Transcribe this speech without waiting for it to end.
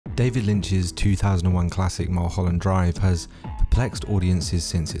David Lynch's 2001 classic Mulholland Drive has perplexed audiences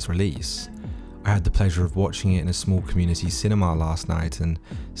since its release. I had the pleasure of watching it in a small community cinema last night, and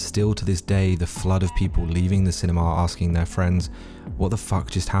still to this day the flood of people leaving the cinema asking their friends what the fuck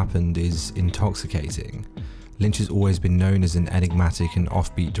just happened is intoxicating. Lynch has always been known as an enigmatic and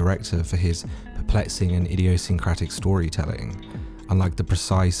offbeat director for his perplexing and idiosyncratic storytelling. Unlike the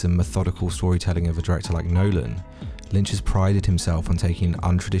precise and methodical storytelling of a director like Nolan, Lynch has prided himself on taking an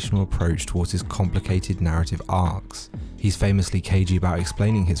untraditional approach towards his complicated narrative arcs. He's famously cagey about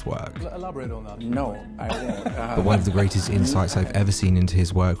explaining his work. Elaborate on that. No, I won't. But one of the greatest insights I've ever seen into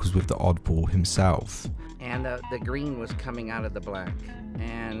his work was with the oddball himself. And the green was coming out of the black.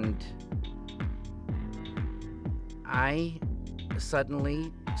 And I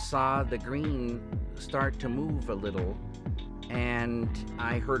suddenly saw the green start to move a little, and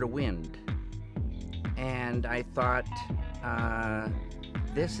I heard a wind. And I thought,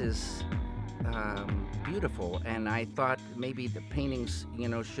 this is beautiful, and I thought maybe the paintings,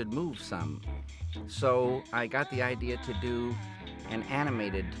 should move some. So I got the idea to do an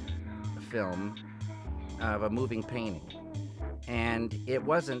animated film of a moving painting. And it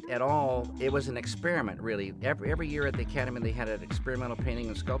wasn't at all, it was an experiment, really. Every year at the Academy they had an experimental painting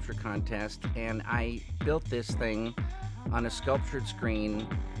and sculpture contest, and I built this thing on a sculptured screen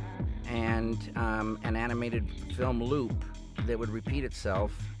and an animated film loop that would repeat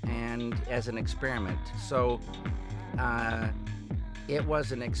itself, and as an experiment. So it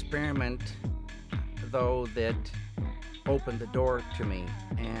was an experiment, though, that opened the door to me,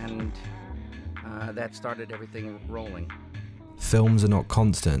 and that started everything rolling. Films are not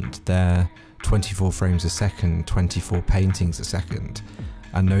constant, they're 24 frames a second, 24 paintings a second,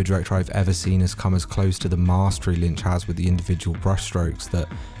 and no director I've ever seen has come as close to the mastery Lynch has with the individual brushstrokes that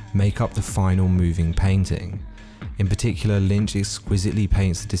make up the final moving painting. In particular, Lynch exquisitely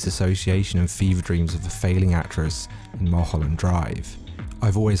paints the disassociation and fever dreams of a failing actress in Mulholland Drive.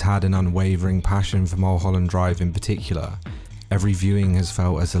 I've always had an unwavering passion for Mulholland Drive in particular. Every viewing has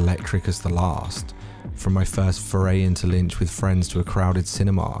felt as electric as the last. From my first foray into Lynch with friends to a crowded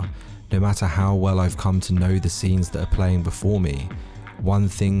cinema, no matter how well I've come to know the scenes that are playing before me, one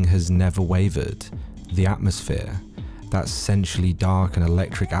thing has never wavered: the atmosphere. That essentially dark and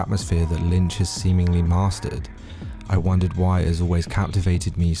electric atmosphere that Lynch has seemingly mastered. I wondered why it has always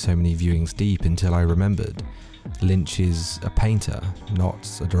captivated me so many viewings deep until I remembered. Lynch is a painter,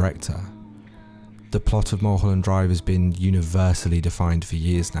 not a director. The plot of Mulholland Drive has been universally defined for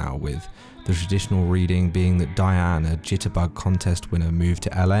years now, with the traditional reading being that Diane, a jitterbug contest winner, moved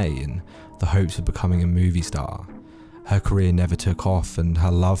to LA in the hopes of becoming a movie star. Her career never took off, and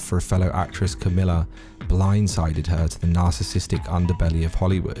her love for a fellow actress, Camilla, blindsided her to the narcissistic underbelly of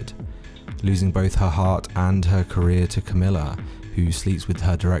Hollywood. Losing both her heart and her career to Camilla, who sleeps with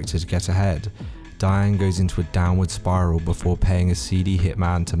her director to get ahead, Diane goes into a downward spiral before paying a seedy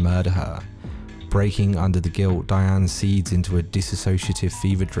hitman to murder her. Breaking under the guilt, Diane seeds into a dissociative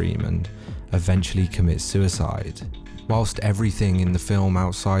fever dream and eventually commits suicide. Whilst everything in the film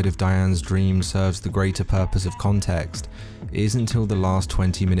outside of Diane's dream serves the greater purpose of context, it isn't until the last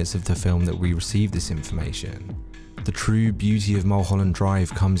 20 minutes of the film that we receive this information. The true beauty of Mulholland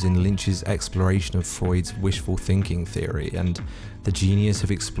Drive comes in Lynch's exploration of Freud's wishful thinking theory and the genius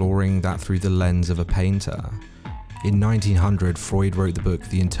of exploring that through the lens of a painter. In 1900, Freud wrote the book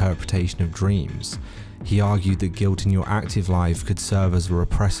The Interpretation of Dreams. He argued that guilt in your active life could serve as a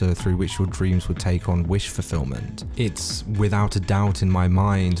repressor through which your dreams would take on wish fulfillment. It's without a doubt in my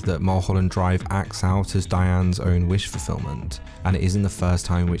mind that Mulholland Drive acts out as Diane's own wish fulfillment, and it isn't the first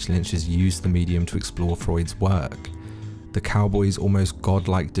time which Lynch has used the medium to explore Freud's work. The cowboy's almost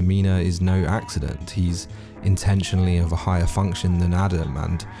godlike demeanour is no accident. He's intentionally of a higher function than Adam,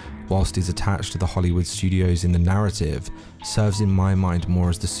 and whilst he's attached to the Hollywood studios in the narrative, serves in my mind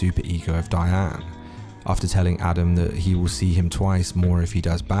more as the superego of Diane. After telling Adam that he will see him twice more if he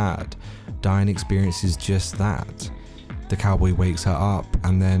does bad, Diane experiences just that. The cowboy wakes her up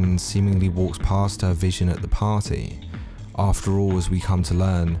and then seemingly walks past her vision at the party. After all, as we come to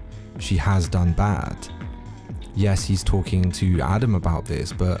learn, she has done bad. Yes, he's talking to Adam about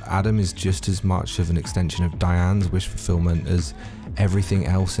this, but Adam is just as much of an extension of Diane's wish fulfillment as everything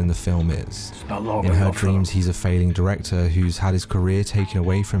else in the film is. In her dreams, he's a failing director who's had his career taken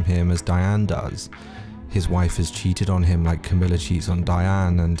away from him as Diane does. His wife has cheated on him like Camilla cheats on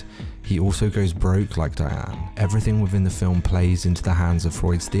Diane, and he also goes broke like Diane. Everything within the film plays into the hands of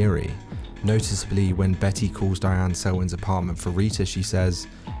Freud's theory. Noticeably, when Betty calls Diane Selwyn's apartment for Rita, she says,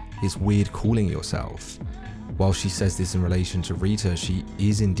 "It's weird calling yourself." While she says this in relation to Rita, she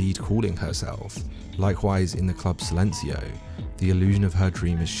is indeed calling herself. Likewise, in the Club Silencio, the illusion of her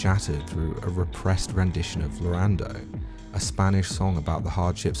dream is shattered through a repressed rendition of Lorando, a Spanish song about the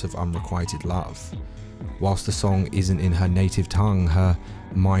hardships of unrequited love. Whilst the song isn't in her native tongue, her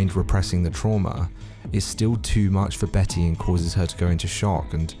mind repressing the trauma is still too much for Betty and causes her to go into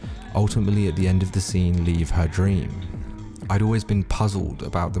shock and ultimately at the end of the scene leave her dream. I'd always been puzzled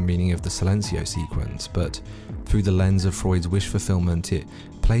about the meaning of the Silencio sequence, but through the lens of Freud's wish fulfillment, it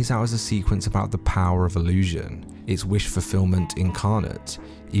plays out as a sequence about the power of illusion. It's wish fulfillment incarnate.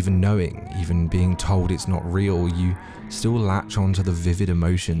 Even knowing, even being told it's not real, you still latch onto the vivid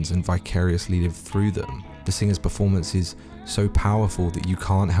emotions and vicariously live through them. The singer's performance is so powerful that you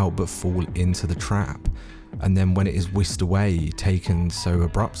can't help but fall into the trap, and then when it is whisked away, taken so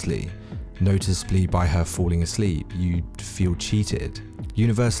abruptly, noticeably by her falling asleep, you feel cheated.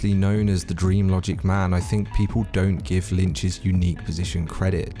 Universally known as the dream logic man, I think people don't give Lynch's unique position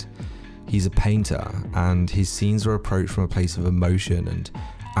credit. He's a painter, and his scenes are approached from a place of emotion and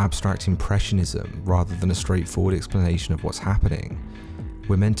abstract impressionism rather than a straightforward explanation of what's happening.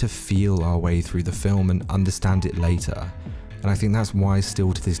 We're meant to feel our way through the film and understand it later, and I think that's why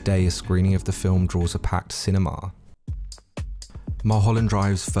still to this day a screening of the film draws a packed cinema. Mulholland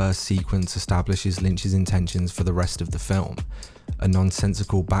Drive's first sequence establishes Lynch's intentions for the rest of the film, a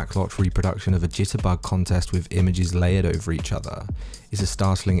nonsensical backlot reproduction of a jitterbug contest with images layered over each other is a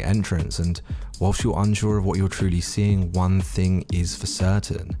startling entrance, and whilst you're unsure of what you're truly seeing, one thing is for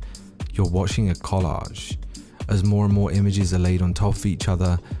certain: you're watching a collage. As more and more images are laid on top of each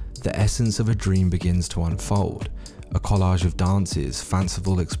other, the essence of a dream begins to unfold, a collage of dances,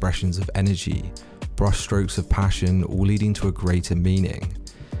 fanciful expressions of energy, brushstrokes of passion, all leading to a greater meaning.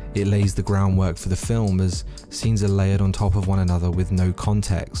 It lays the groundwork for the film as scenes are layered on top of one another with no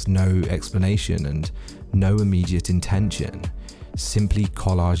context, no explanation, and no immediate intention. Simply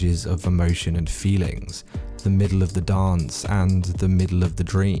collages of emotion and feelings, the middle of the dance and the middle of the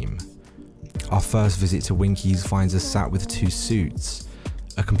dream. Our first visit to Winky's finds us sat with two suits,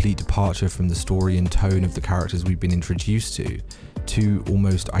 a complete departure from the story and tone of the characters we've been introduced to. Two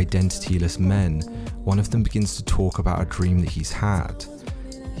almost identityless men. One of them begins to talk about a dream that he's had.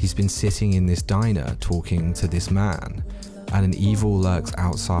 He's been sitting in this diner talking to this man, and an evil lurks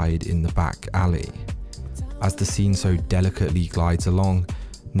outside in the back alley. As the scene so delicately glides along,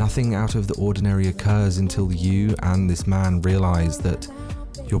 nothing out of the ordinary occurs until you and this man realize that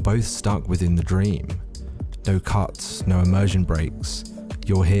you're both stuck within the dream. No cuts, no immersion breaks.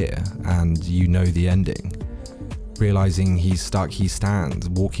 You're here, and you know the ending. Realizing he's stuck, he stands,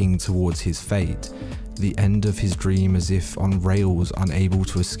 walking towards his fate, the end of his dream as if on rails, unable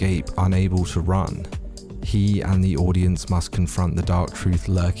to escape, unable to run. He and the audience must confront the dark truth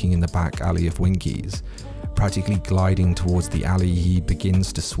lurking in the back alley of Winky's. Practically gliding towards the alley, he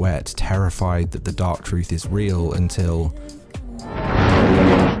begins to sweat, terrified that the dark truth is real, until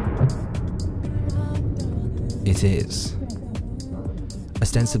it is.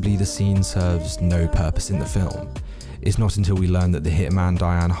 Ostensibly, the scene serves no purpose in the film. It's not until we learn that the hitman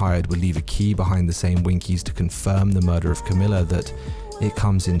Diane hired would leave a key behind the same Winky's to confirm the murder of Camilla that it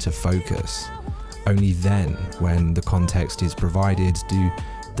comes into focus. Only then, when the context is provided, do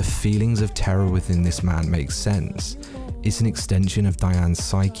the feelings of terror within this man make sense. It's an extension of Diane's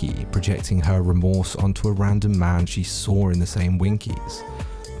psyche, projecting her remorse onto a random man she saw in the same Winky's.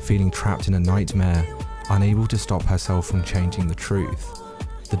 Feeling trapped in a nightmare, unable to stop herself from changing the truth.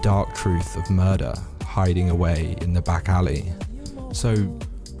 The dark truth of murder hiding away in the back alley. So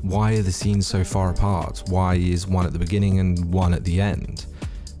why are the scenes so far apart? Why is one at the beginning and one at the end?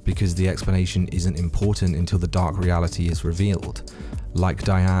 Because the explanation isn't important until the dark reality is revealed. Like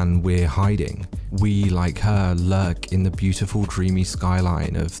Diane, we're hiding. We, like her, lurk in the beautiful dreamy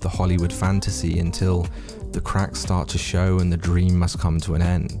skyline of the Hollywood fantasy until the cracks start to show and the dream must come to an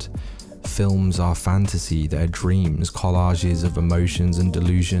end. Films are fantasy, they're dreams, collages of emotions and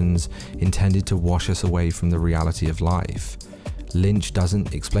delusions intended to wash us away from the reality of life. Lynch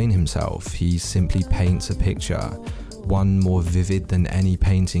doesn't explain himself, he simply paints a picture, one more vivid than any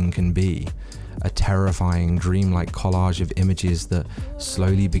painting can be. A terrifying, dreamlike collage of images that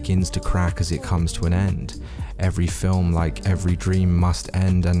slowly begins to crack as it comes to an end. Every film, like every dream, must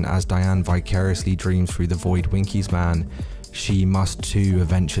end, and as Diane vicariously dreams through the void Winky's man, she must too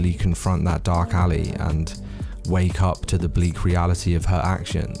eventually confront that dark alley and wake up to the bleak reality of her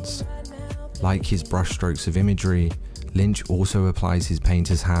actions. Like his brushstrokes of imagery, Lynch also applies his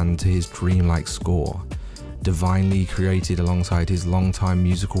painter's hand to his dreamlike score, divinely created alongside his longtime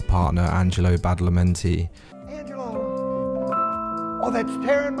musical partner Angelo Badalamenti. Angelo! Oh, that's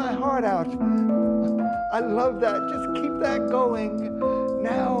tearing my heart out. I love that. Just keep that going.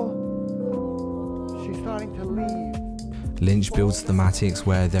 Now, she's starting to leave. Lynch builds thematics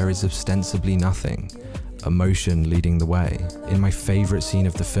where there is ostensibly nothing, emotion leading the way. In my favourite scene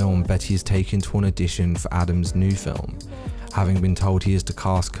of the film, Betty is taken to an audition for Adam's new film. Having been told he is to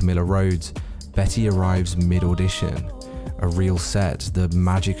cast Camilla Rhodes, Betty arrives mid-audition. A real set, the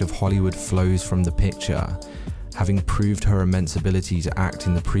magic of Hollywood flows from the picture. Having proved her immense ability to act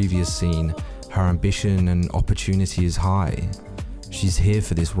in the previous scene, her ambition and opportunity is high. She's here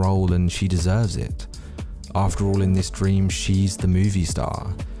for this role and she deserves it. After all, in this dream, she's the movie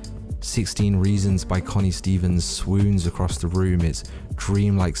star. 16 Reasons by Connie Stevens swoons across the room, its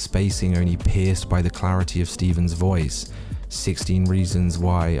dreamlike spacing only pierced by the clarity of Stevens' voice. 16 Reasons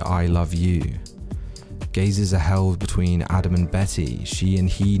Why I Love You. Gazes are held between Adam and Betty. She and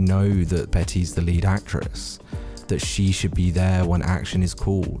he know that Betty's the lead actress, that she should be there when action is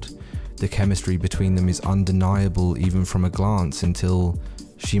called. The chemistry between them is undeniable even from a glance until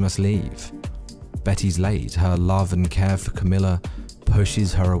she must leave. Betty's late. Her love and care for Camilla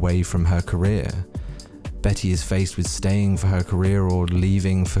pushes her away from her career. Betty is faced with staying for her career or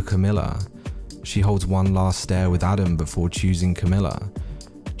leaving for Camilla. She holds one last stare with Adam before choosing Camilla,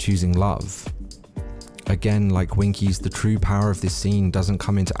 choosing love. Again, like Winky's, the true power of this scene doesn't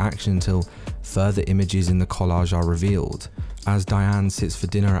come into action until further images in the collage are revealed. As Diane sits for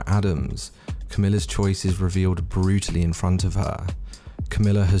dinner at Adam's, Camilla's choice is revealed brutally in front of her.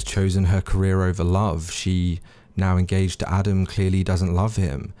 Camilla has chosen her career over love. She, now engaged to Adam, clearly doesn't love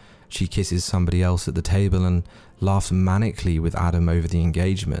him. She kisses somebody else at the table and laughs manically with Adam over the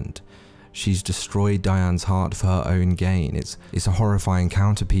engagement. She's destroyed Diane's heart for her own gain. It's a horrifying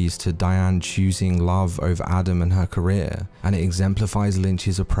counterpiece to Diane choosing love over Adam and her career, and it exemplifies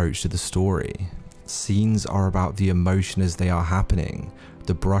Lynch's approach to the story. Scenes are about the emotion as they are happening,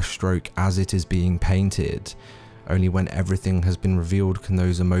 the brushstroke as it is being painted. Only when everything has been revealed can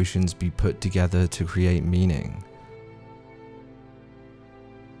those emotions be put together to create meaning.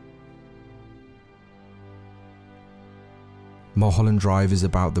 Mulholland Drive is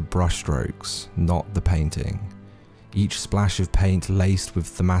about the brushstrokes, not the painting. Each splash of paint laced with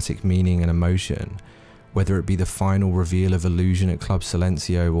thematic meaning and emotion, whether it be the final reveal of illusion at Club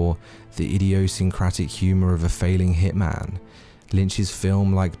Silencio or the idiosyncratic humour of a failing hitman. Lynch's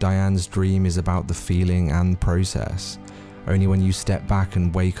film, like Diane's dream, is about the feeling and process. Only when you step back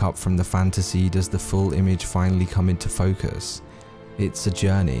and wake up from the fantasy does the full image finally come into focus. It's a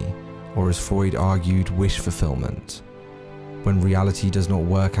journey, or as Freud argued, wish fulfillment. When reality does not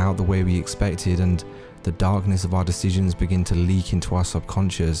work out the way we expected and the darkness of our decisions begin to leak into our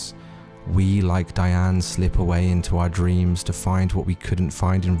subconscious, we, like Diane, slip away into our dreams to find what we couldn't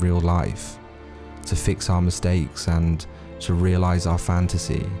find in real life, to fix our mistakes and to realize our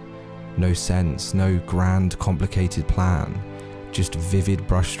fantasy. No sense, no grand, complicated plan, just vivid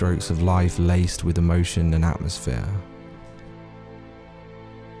brushstrokes of life laced with emotion and atmosphere.